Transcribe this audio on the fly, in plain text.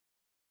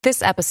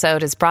This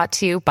episode is brought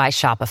to you by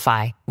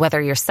Shopify.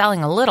 Whether you're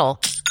selling a little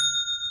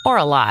or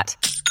a lot,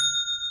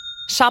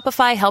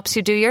 Shopify helps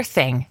you do your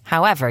thing,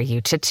 however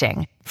you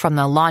cha-ching. From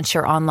the launch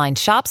your online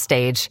shop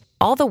stage,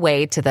 all the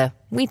way to the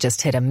we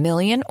just hit 1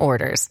 million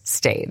orders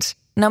stage.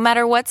 No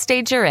matter what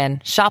stage you're in,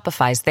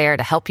 Shopify's there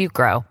to help you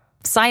grow.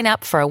 Sign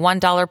up for a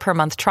 $1 per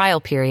month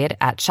trial period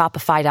at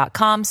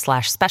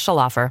shopify.com/special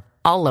offer,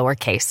 all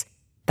lowercase.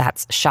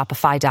 That's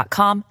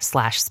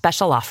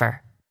shopify.com/special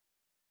offer.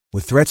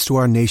 With threats to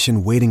our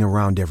nation waiting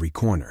around every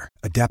corner,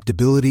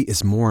 adaptability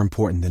is more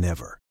important than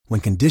ever.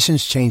 When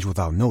conditions change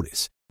without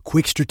notice,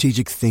 quick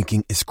strategic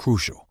thinking is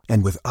crucial.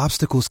 And with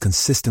obstacles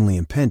consistently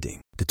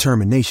impending,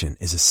 determination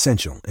is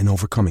essential in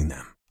overcoming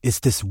them. It's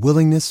this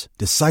willingness,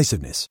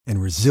 decisiveness,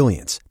 and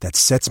resilience that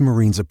sets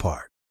Marines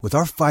apart. With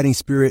our fighting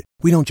spirit,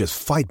 we don't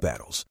just fight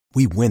battles,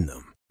 we win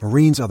them.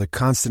 Marines are the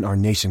constant our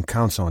nation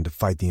counts on to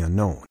fight the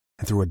unknown.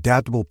 And through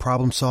adaptable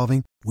problem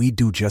solving, we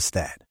do just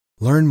that.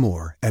 Learn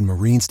more at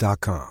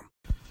marines.com.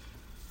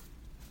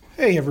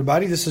 Hey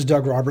everybody, this is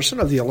Doug Robertson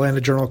of the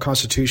Atlanta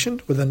Journal-Constitution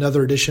with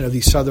another edition of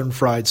the Southern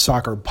Fried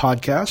Soccer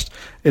Podcast.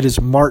 It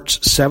is March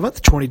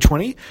 7th,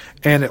 2020,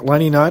 and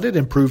Atlanta United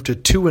improved to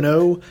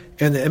 2-0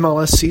 in the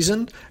MLS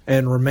season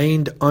and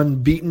remained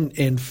unbeaten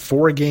in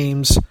 4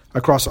 games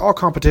across all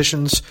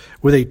competitions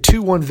with a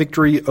 2-1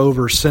 victory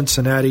over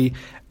Cincinnati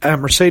at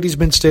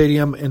Mercedes-Benz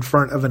Stadium in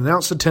front of an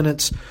announced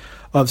attendance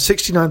of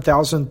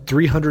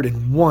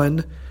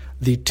 69,301,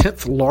 the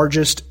 10th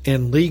largest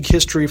in league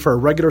history for a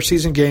regular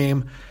season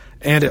game,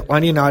 and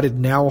Atlanta United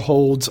now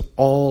holds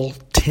all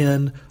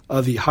 10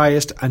 of the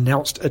highest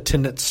announced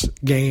attendance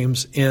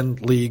games in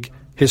league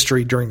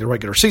history during the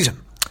regular season.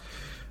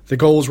 The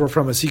goals were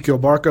from Ezequiel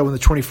Barco in the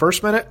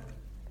 21st minute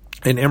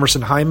and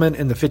Emerson Hyndman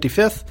in the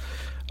 55th.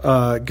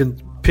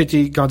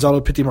 Gonzalo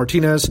Pity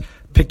Martinez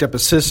picked up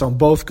assists on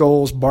both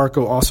goals.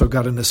 Barco also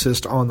got an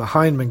assist on the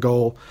Hyndman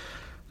goal.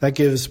 That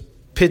gives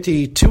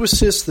Pity 2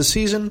 assists this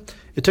season.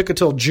 It took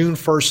until June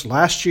 1st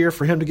last year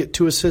for him to get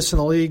 2 assists in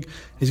the league.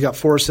 He's got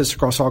 4 assists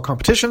across all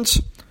competitions.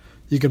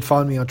 You can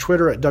find me on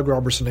Twitter at Doug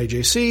Robertson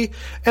AJC.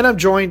 And I'm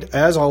joined,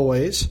 as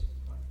always,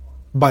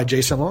 by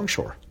Jason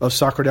Longshore of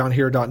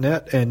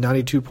SoccerDownHere.net and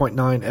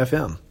 92.9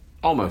 FM.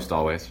 Almost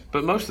always,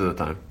 but most of the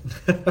time.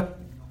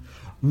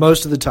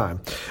 Most of the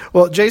time.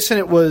 Well, Jason,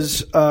 it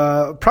was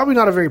probably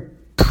not a very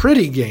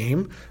pretty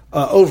game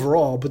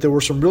overall, but there were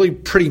some really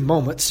pretty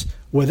moments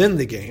within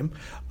the game,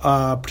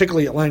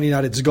 particularly Atlanta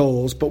United's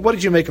goals. But what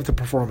did you make of the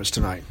performance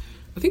tonight?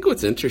 I think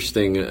what's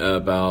interesting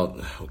about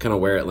kind of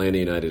where Atlanta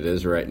United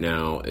is right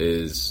now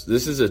is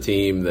this is a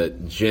team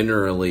that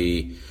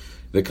generally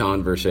the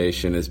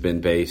conversation has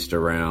been based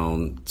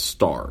around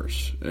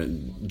stars.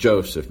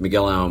 Joseph,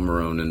 Miguel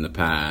Almiron in the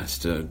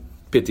past,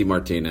 Pity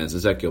Martinez,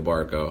 Ezequiel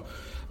Barco.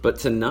 But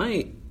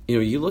tonight,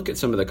 you look at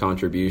some of the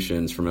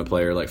contributions from a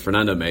player like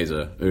Fernando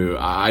Meza, who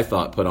I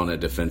thought put on a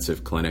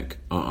defensive clinic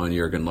on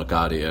Jurgen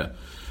Locadia.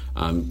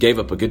 Gave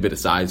up a good bit of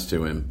size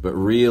to him, but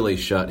really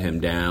shut him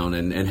down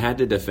and had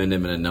to defend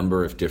him in a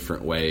number of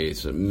different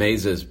ways.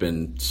 Meza's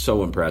been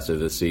so impressive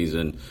this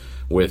season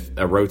with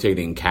a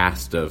rotating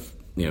cast of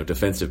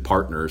defensive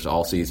partners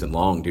all season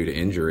long due to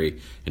injury,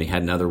 and he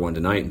had another one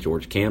tonight in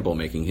George Campbell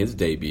making his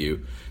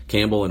debut.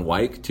 Campbell and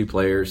Wyke, 2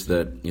 players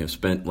that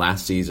spent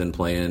last season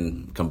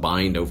playing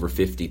combined over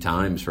 50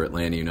 times for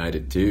Atlanta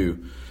United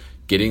too,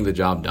 getting the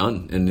job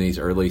done in these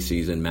early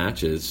season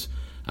matches.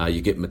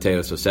 You get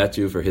Mateo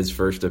Sosetu for his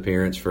first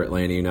appearance for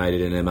Atlanta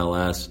United in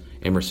MLS.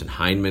 Emerson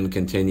Hyndman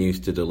continues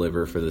to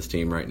deliver for this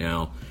team right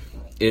now.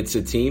 It's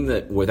a team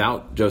that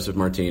without Joseph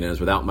Martinez,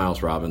 without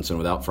Miles Robinson,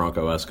 without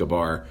Franco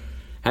Escobar,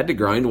 had to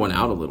grind one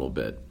out a little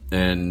bit.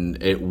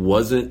 And it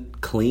wasn't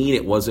clean,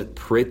 it wasn't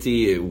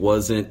pretty, it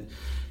wasn't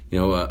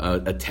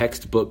a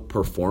textbook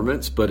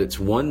performance, but it's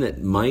one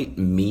that might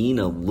mean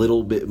a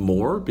little bit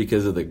more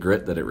because of the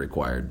grit that it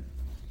required.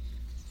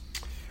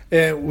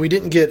 And we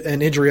didn't get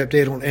an injury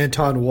update on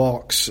Anton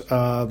Walks,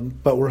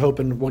 but we're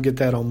hoping we'll get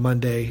that on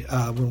Monday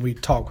when we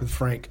talk with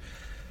Frank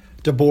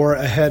DeBoer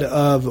ahead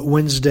of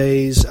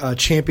Wednesday's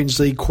Champions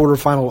League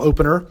quarterfinal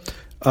opener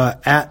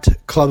at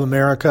Club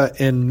America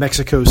in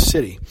Mexico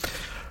City.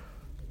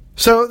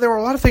 So there were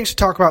a lot of things to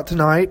talk about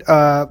tonight.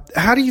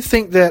 How do you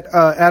think that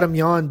Adam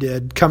Yan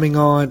did coming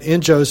on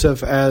in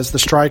Joseph as the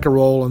striker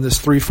role in this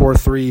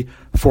 3-4-3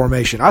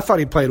 formation? I thought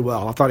he played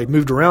well. I thought he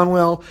moved around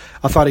well.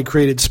 I thought he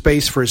created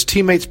space for his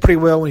teammates pretty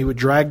well when he would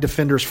drag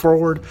defenders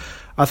forward.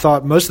 I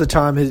thought most of the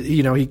time,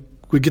 he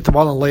would get the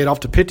ball and lay it off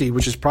to Pity,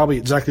 which is probably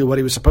exactly what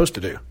he was supposed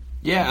to do.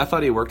 Yeah, I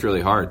thought he worked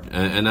really hard,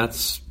 and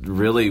that's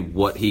really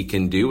what he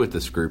can do with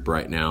this group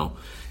right now.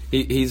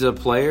 He's a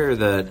player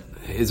that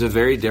is a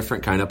very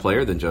different kind of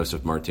player than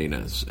Joseph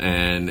Martinez.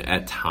 And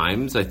at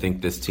times, I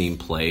think this team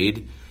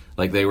played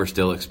like they were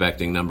still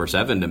expecting number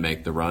 7 to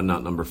make the run,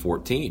 not number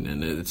 14.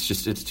 And it's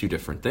 2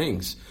 different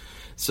things.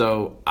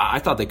 So I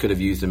thought they could have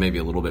used him maybe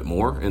a little bit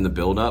more in the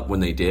build-up.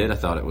 When they did, I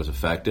thought it was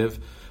effective.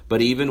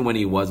 But even when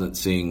he wasn't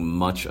seeing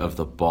much of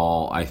the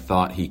ball, I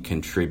thought he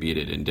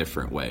contributed in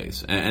different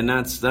ways. And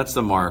that's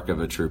the mark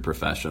of a true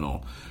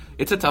professional.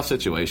 it's a tough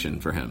situation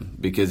for him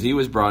because he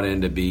was brought in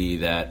to be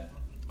that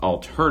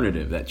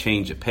alternative, that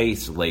change of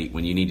pace late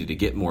when you needed to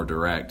get more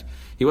direct.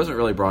 He wasn't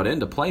really brought in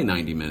to play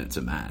 90 minutes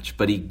a match,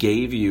 but he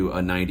gave you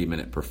a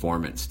 90-minute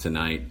performance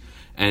tonight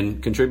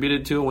and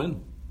contributed to a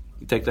win.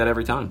 You take that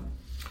every time.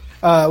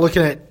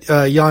 Looking at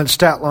Jan's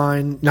stat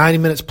line, 90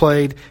 minutes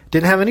played,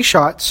 didn't have any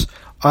shots,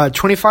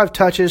 25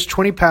 touches,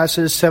 20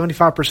 passes,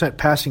 75%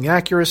 passing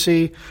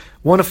accuracy,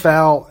 won a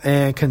foul,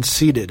 and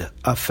conceded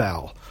a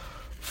foul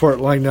for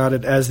Atlanta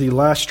United as the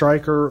last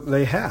striker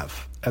they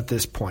have at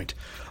this point.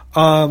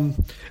 I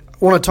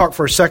want to talk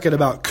for a second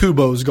about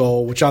Kubo's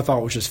goal, which I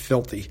thought was just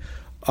filthy.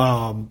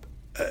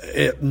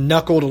 It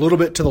knuckled a little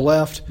bit to the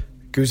left.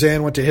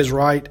 Guzan went to his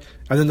right,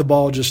 and then the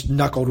ball just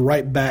knuckled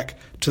right back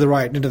to the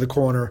right into the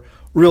corner.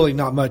 Really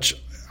not much,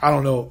 I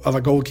don't know, of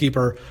a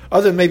goalkeeper,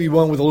 other than maybe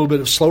one with a little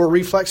bit of slower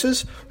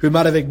reflexes who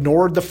might have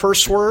ignored the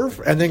first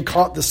swerve and then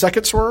caught the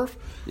second swerve.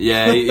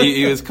 Yeah,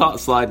 he was caught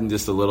sliding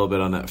just a little bit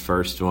on that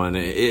first one.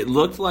 It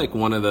looked like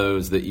one of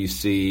those that you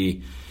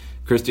see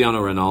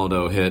Cristiano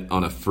Ronaldo hit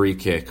on a free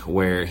kick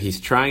where he's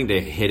trying to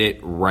hit it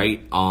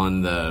right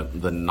on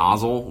the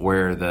nozzle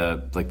where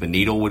the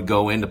needle would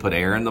go in to put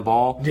air in the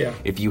ball. Yeah.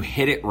 If you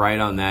hit it right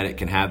on that, it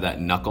can have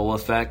that knuckle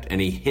effect, and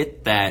he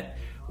hit that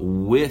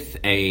with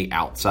a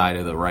outside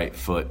of the right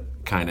foot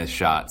kind of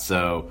shot.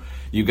 So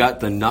you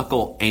got the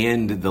knuckle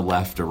and the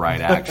left to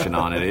right action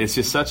on it. It's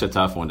just such a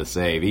tough one to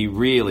save. He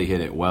really hit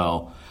it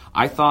well.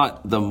 I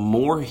thought the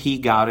more he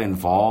got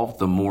involved,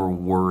 the more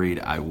worried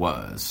I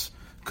was.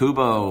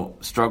 Kubo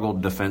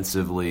struggled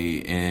defensively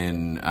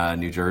in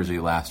New Jersey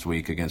last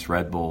week against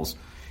Red Bulls.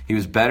 He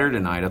was better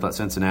tonight. I thought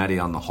Cincinnati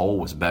on the whole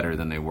was better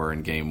than they were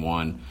in Game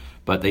 1.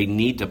 But they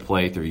need to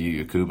play through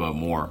Yuya Kubo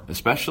more,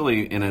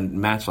 especially in a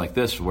match like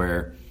this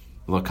where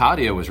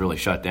Locadia was really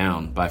shut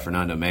down by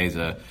Fernando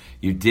Meza.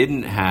 You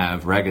didn't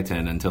have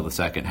Regatin until the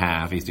second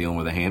half. He's dealing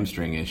with a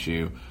hamstring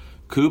issue.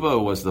 Kubo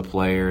was the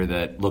player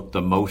that looked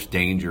the most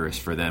dangerous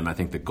for them. I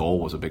think the goal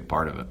was a big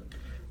part of it.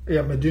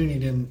 Yeah, Maduni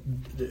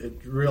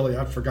didn't really.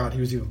 I forgot he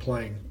was even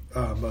playing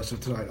most of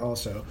tonight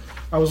also.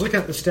 I was looking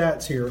at the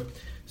stats here.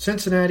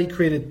 Cincinnati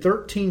created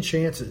 13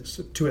 chances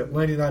to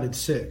Atlanta United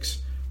 6.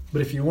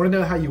 But if you want to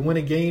know how you win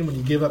a game when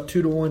you give up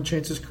 2-1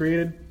 chances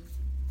created,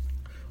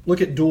 look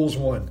at duels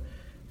won.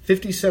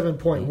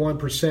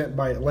 57.1%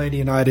 by Atlanta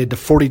United to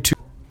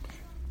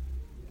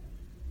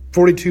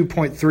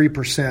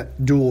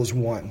 42.3% duels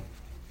won.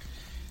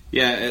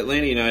 Yeah,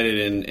 Atlanta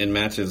United in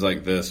matches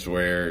like this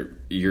where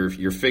you're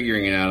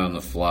figuring it out on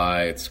the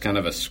fly, it's kind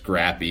of a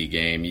scrappy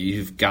game.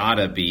 You've got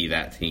to be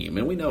that team.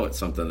 And we know it's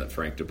something that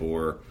Frank de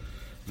Boer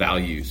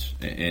values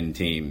in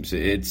teams.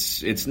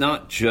 It's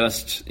not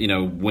just,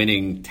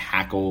 winning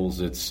tackles.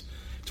 It's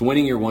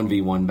winning your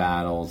 1v1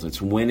 battles. It's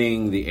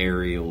winning the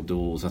aerial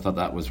duels. I thought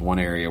that was one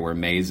area where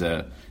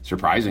Meza,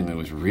 surprisingly,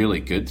 was really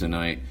good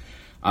tonight.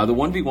 The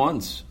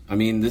 1v1s. I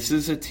mean, this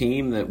is a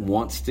team that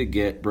wants to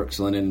get Brooks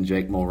Lennon and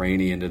Jake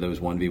Mulroney into those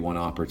 1v1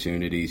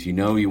 opportunities. You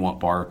want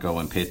Barco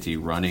and Pitti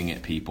running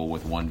at people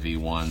with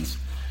 1v1s.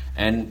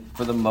 And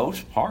for the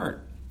most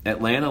part,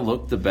 Atlanta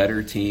looked the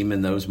better team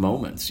in those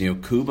moments.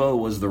 Kubo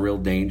was the real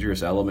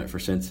dangerous element for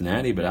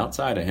Cincinnati, but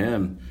outside of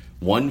him,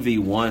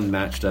 1v1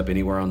 matched up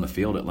anywhere on the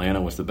field, Atlanta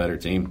was the better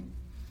team.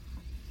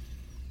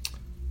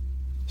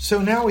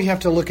 So now we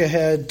have to look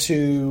ahead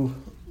to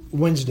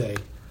Wednesday.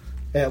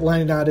 Atlanta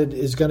United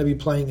is going to be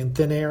playing in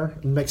thin air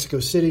in Mexico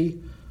City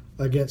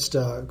against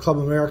Club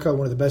America,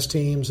 one of the best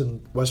teams in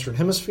Western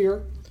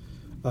Hemisphere,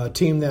 a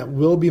team that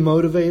will be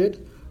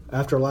motivated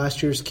after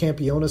last year's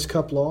Campeones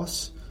Cup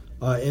loss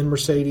in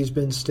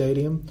Mercedes-Benz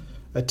Stadium,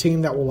 a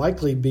team that will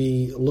likely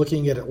be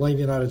looking at Atlanta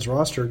United's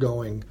roster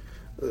going,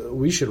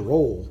 we should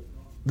roll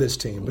this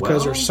team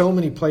because there's so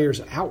many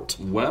players out.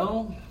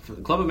 Well,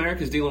 Club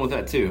America is dealing with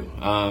that too.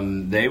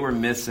 They were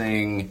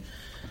missing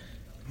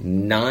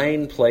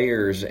 9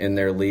 players in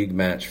their league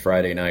match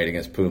Friday night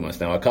against Pumas.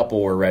 Now, a couple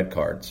were red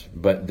cards,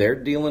 but they're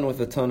dealing with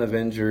a ton of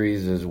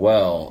injuries as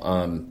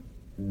well.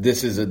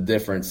 This is a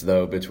difference,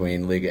 though,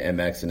 between Liga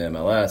MX and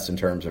MLS in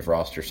terms of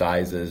roster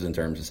sizes, in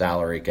terms of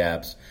salary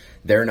caps.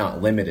 They're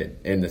not limited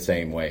in the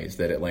same ways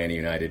that Atlanta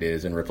United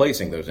is in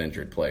replacing those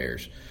injured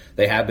players.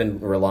 They have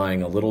been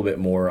relying a little bit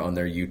more on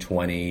their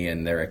U20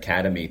 and their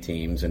academy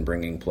teams and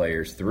bringing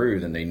players through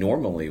than they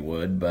normally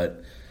would,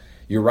 but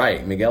you're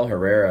right. Miguel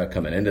Herrera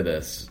coming into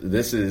this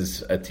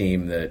is a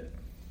team that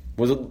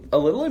was a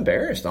little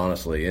embarrassed,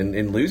 honestly,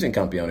 in losing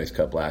Campeones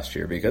Cup last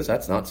year because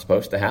that's not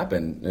supposed to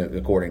happen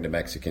according to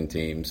Mexican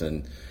teams.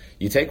 And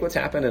you take what's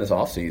happened in this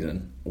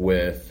offseason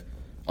with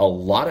a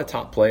lot of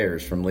top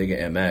players from Liga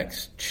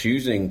MX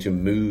choosing to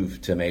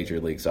move to Major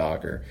League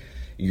Soccer,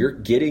 you're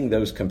getting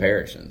those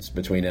comparisons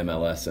between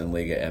MLS and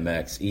Liga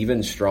MX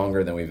even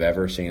stronger than we've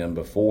ever seen them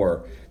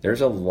before.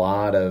 There's a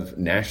lot of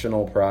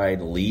national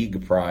pride,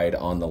 league pride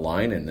on the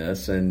line in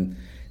this, and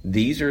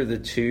these are the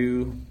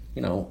two,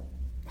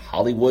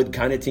 Hollywood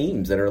kind of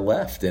teams that are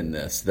left in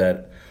this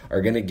that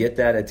are going to get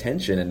that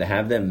attention, and to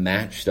have them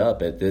matched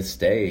up at this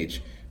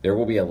stage, there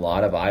will be a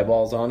lot of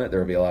eyeballs on it.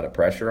 There will be a lot of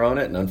pressure on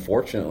it, and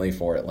unfortunately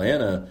for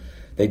Atlanta,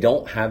 they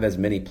don't have as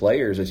many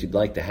players as you'd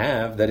like to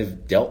have that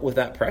have dealt with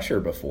that pressure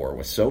before.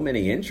 With so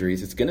many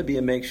injuries, it's going to be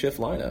a makeshift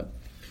lineup.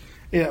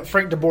 Yeah,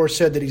 Frank DeBoer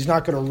said that he's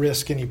not going to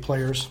risk any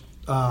players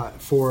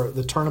for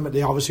the tournament.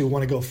 They obviously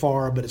want to go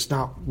far, but it's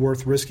not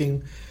worth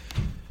risking.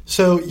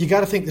 So you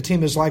got to think the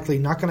team is likely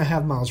not going to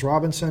have Miles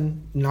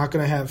Robinson, not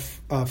going to have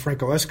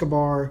Franco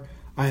Escobar.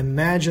 I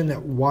imagine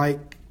that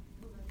White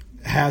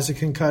has a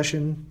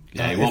concussion.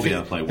 Yeah, he won't be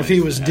able to play. If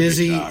he was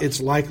dizzy, it's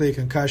likely a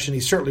concussion.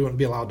 He certainly wouldn't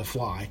be allowed to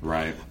fly.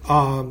 Right.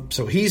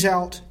 So he's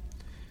out.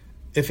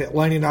 If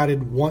Atlanta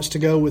United wants to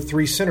go with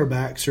 3 center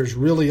backs, there's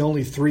really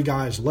only 3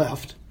 guys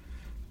left.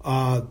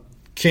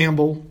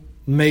 Campbell,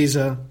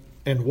 Meza,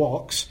 and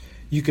Walks.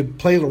 You could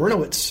play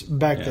Lorenowitz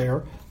back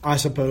there, I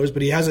suppose,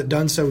 but he hasn't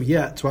done so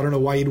yet, so I don't know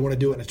why you'd want to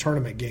do it in a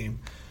tournament game.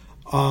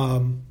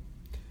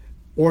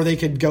 Or they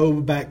could go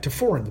back to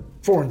 4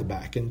 in the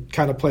back and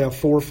kind of play a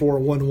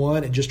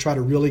 4-4-1-1 and just try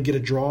to really get a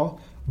draw,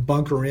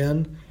 bunker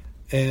in,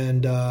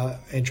 and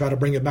try to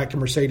bring it back to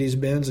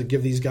Mercedes-Benz and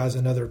give these guys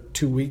another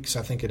 2 weeks,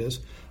 I think it is,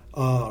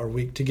 or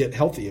week to get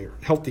healthier.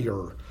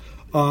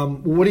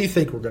 What do you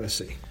think we're going to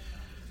see?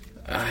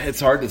 It's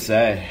hard to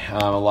say.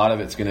 A lot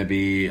of it's going to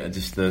be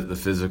just the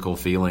physical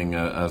feeling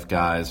of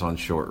guys on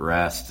short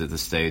rest at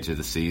this stage of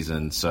the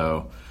season.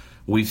 So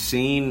we've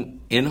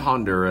seen in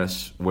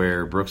Honduras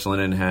where Brooks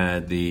Lennon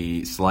had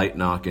the slight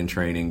knock in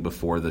training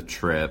before the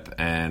trip,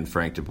 and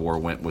Frank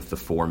DeBoer went with the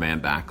 4-man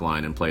back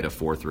line and played a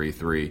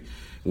 4-3-3.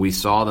 We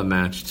saw the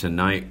match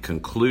tonight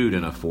conclude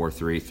in a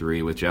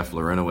 4-3-3 with Jeff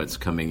Lorenowitz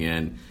coming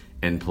in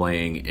and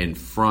playing in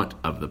front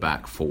of the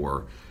back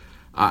 4.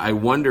 I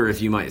wonder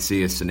if you might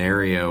see a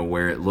scenario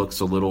where it looks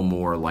a little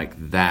more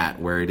like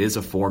that, where it is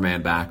a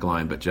 4-man back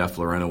line, but Jeff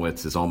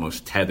Lorenowitz is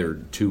almost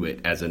tethered to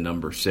it as a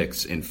number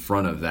 6 in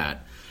front of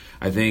that.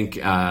 I think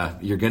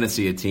you're going to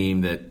see a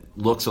team that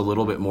looks a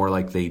little bit more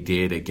like they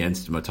did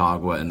against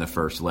Motagua in the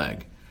first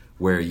leg,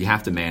 where you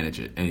have to manage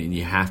it and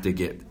you have to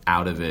get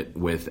out of it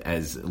with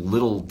as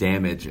little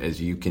damage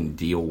as you can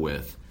deal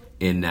with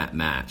in that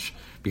match,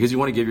 because you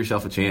want to give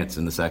yourself a chance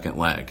in the second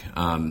leg.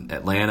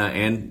 Atlanta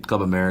and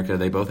Club America,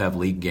 they both have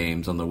league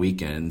games on the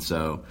weekend,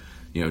 so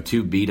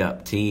 2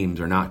 beat-up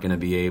teams are not going to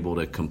be able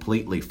to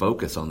completely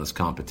focus on this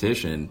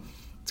competition.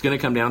 It's going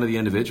to come down to the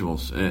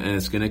individuals, and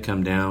it's going to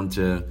come down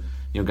to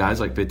guys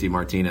like Pity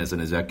Martinez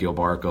and Ezequiel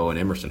Barco and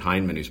Emerson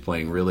Hyndman, who's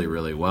playing really,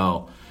 really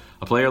well.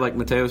 A player like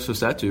Mateo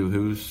Sosetu,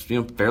 who's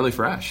fairly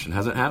fresh and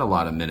hasn't had a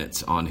lot of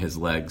minutes on his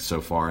legs so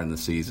far in the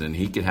season.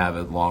 He could have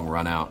a long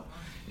run out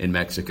in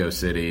Mexico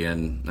City,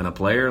 and a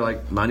player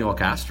like Manuel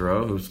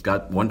Castro, who's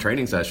got 1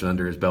 training session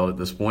under his belt at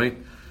this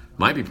point,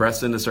 might be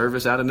pressed into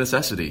service out of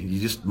necessity. You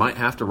just might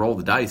have to roll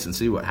the dice and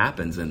see what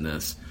happens in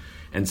this.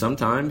 And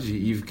sometimes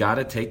you've got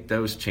to take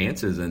those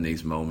chances in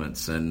these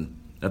moments, and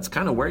that's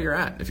kind of where you're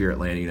at if you're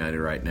Atlanta United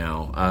right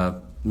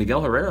now.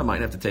 Miguel Herrera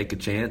might have to take a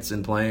chance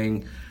in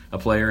playing a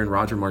player in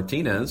Roger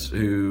Martinez,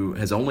 who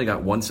has only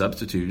got 1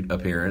 substitute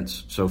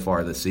appearance so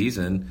far this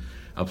season.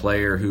 A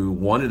player who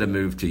wanted to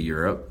move to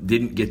Europe,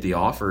 didn't get the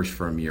offers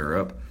from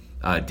Europe,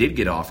 did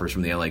get offers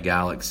from the LA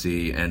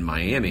Galaxy and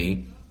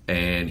Miami,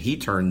 and he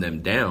turned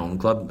them down.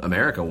 Club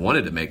America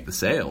wanted to make the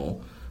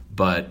sale,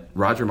 but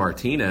Roger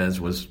Martinez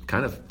was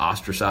kind of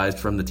ostracized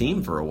from the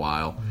team for a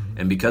while. Mm-hmm.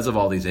 And because of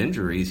all these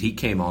injuries, he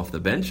came off the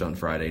bench on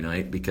Friday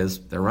night because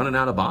they're running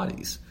out of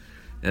bodies.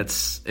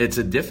 It's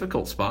a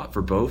difficult spot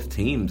for both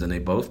teams, and they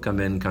both come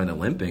in kind of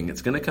limping.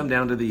 It's going to come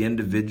down to the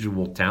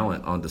individual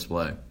talent on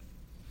display.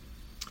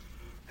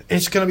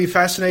 It's going to be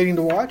fascinating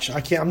to watch.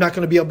 I'm not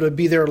going to be able to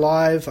be there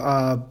live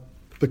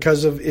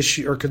because of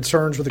issue or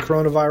concerns with the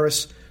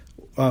coronavirus.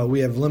 We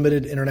have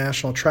limited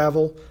international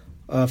travel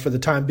for the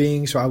time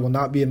being, so I will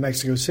not be in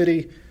Mexico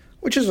City,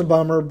 which is a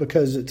bummer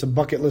because it's a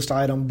bucket list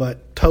item,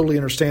 but totally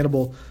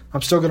understandable.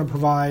 I'm still going to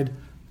provide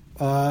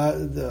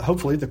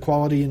hopefully the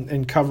quality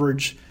and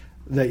coverage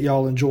that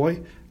y'all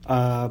enjoy.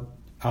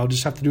 I'll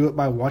just have to do it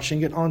by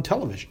watching it on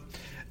television.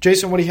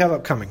 Jason, what do you have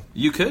upcoming?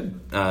 You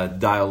could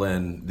dial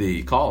in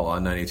the call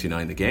on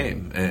 92.9 The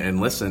Game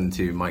and listen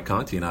to Mike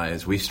Conti and I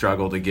as we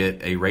struggle to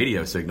get a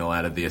radio signal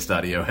out of the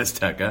Estadio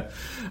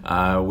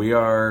Azteca. We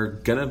are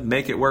going to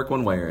make it work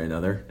one way or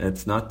another.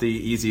 It's not the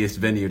easiest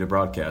venue to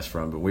broadcast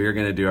from, but we are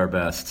going to do our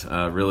best.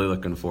 Really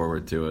looking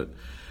forward to it.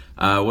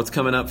 What's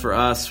coming up for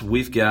us?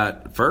 We've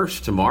got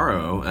first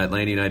tomorrow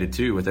Atlanta United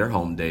 2 with their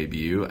home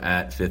debut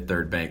at Fifth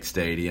Third Bank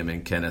Stadium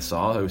in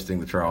Kennesaw, hosting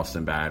the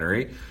Charleston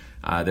Battery.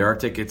 There are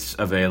tickets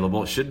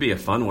available. It should be a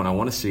fun one. I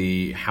want to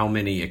see how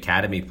many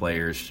academy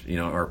players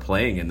are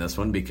playing in this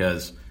one,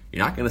 because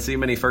you're not going to see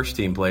many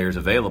first-team players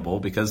available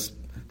because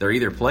they're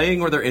either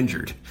playing or they're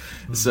injured.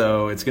 Mm-hmm.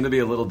 So it's going to be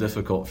a little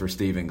difficult for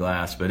Stephen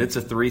Glass. But it's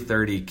a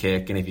 3:30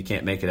 kick, and if you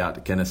can't make it out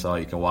to Kennesaw,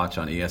 you can watch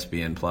on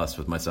ESPN Plus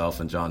with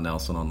myself and John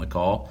Nelson on the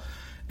call.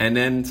 And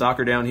then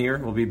Soccer Down Here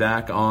will be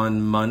back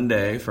on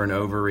Monday for an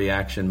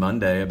Overreaction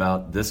Monday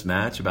about this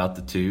match, about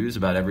the twos,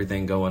 about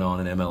everything going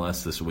on in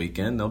MLS this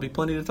weekend. There'll be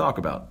plenty to talk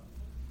about.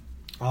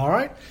 All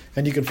right.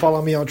 And you can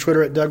follow me on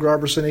Twitter at Doug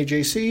Robertson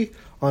AJC,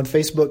 on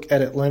Facebook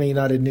at Atlanta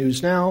United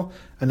News Now,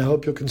 and I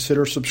hope you'll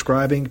consider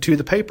subscribing to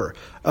the paper.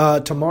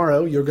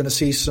 Tomorrow, you're going to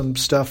see some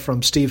stuff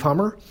from Steve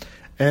Hummer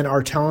and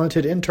our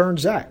talented intern,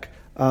 Zach,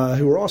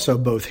 who are also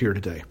both here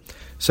today.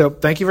 So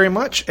thank you very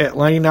much.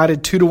 Atlanta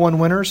United 2-1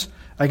 winners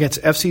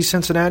against FC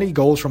Cincinnati.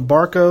 Goals from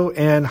Barco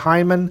and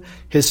Hyman,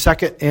 his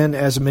second in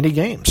as many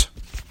games.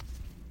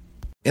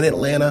 In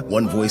Atlanta,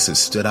 one voice has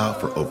stood out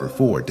for over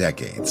 4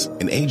 decades.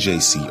 An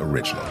AJC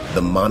original,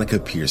 The Monica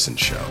Pearson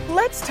Show.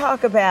 Let's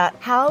talk about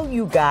how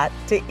you got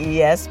to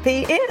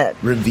ESPN.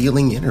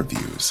 Revealing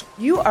interviews.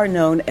 You are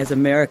known as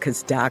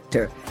America's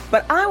doctor,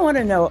 but I want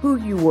to know who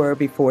you were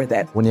before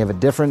that. When you have a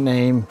different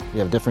name, you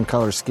have different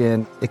color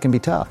skin, it can be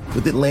tough.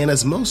 With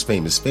Atlanta's most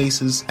famous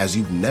faces as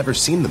you've never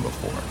seen them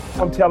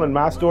before. I'm telling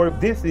my story.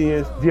 This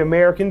is the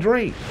American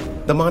dream.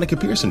 The Monica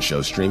Pearson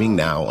Show, streaming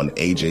now on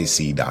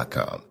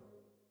AJC.com.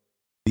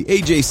 The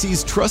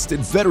AJC's trusted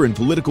veteran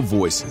political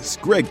voices,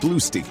 Greg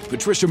Bluestein,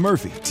 Patricia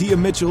Murphy, Tia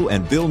Mitchell,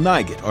 and Bill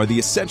Nigett, are the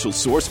essential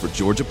source for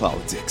Georgia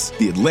politics.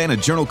 The Atlanta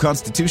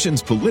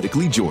Journal-Constitution's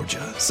Politically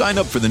Georgia. Sign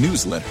up for the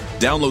newsletter,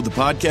 download the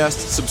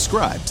podcast,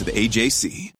 subscribe to the AJC.